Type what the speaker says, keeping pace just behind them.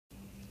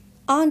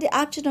On the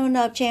afternoon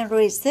of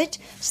January 6,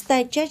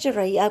 State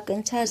Treasury of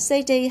Cần Thơ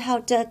City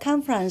held a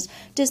conference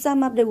to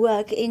sum up the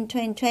work in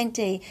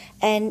 2020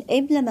 and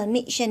implement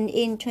mission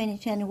in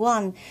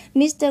 2021.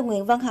 Mr.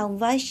 Nguyễn Văn Hồng,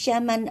 Vice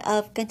Chairman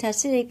of Cần Thơ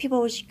City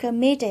People's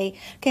Committee,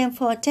 came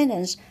for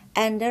attendance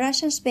and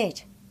direction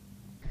speech.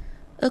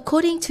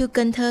 According to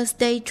Cần Thơ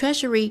State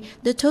Treasury,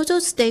 the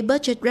total state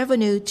budget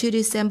revenue to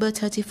December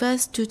 31,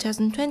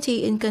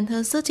 2020 in Cần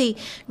Thơ City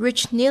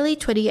reached nearly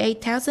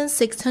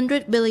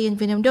 28,600 billion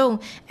Vietnam dong,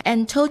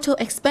 and total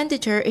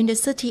expenditure in the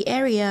city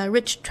area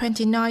reached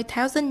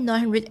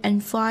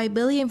 29,905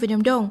 billion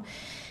Vietnam dong.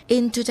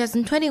 In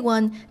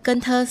 2021,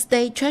 Cần Thơ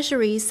State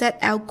Treasury set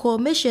out core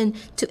mission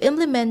to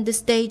implement the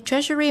state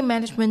treasury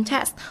management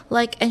tasks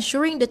like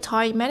ensuring the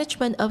tight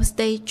management of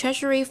state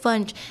treasury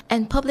funds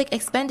and public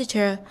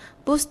expenditure,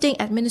 boosting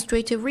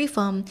administrative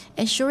reform,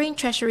 ensuring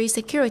treasury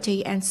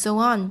security, and so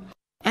on.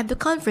 At the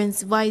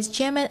conference, Vice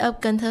Chairman of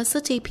Cần Thơ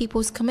City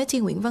People's Committee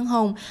Nguyễn Văn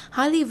Hồng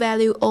highly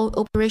valued all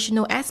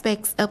operational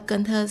aspects of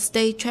Cần Thơ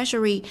State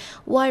Treasury,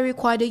 while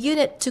required the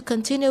unit to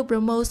continue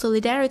promote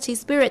solidarity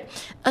spirit,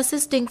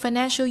 assisting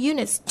financial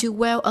units to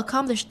well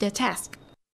accomplish their task.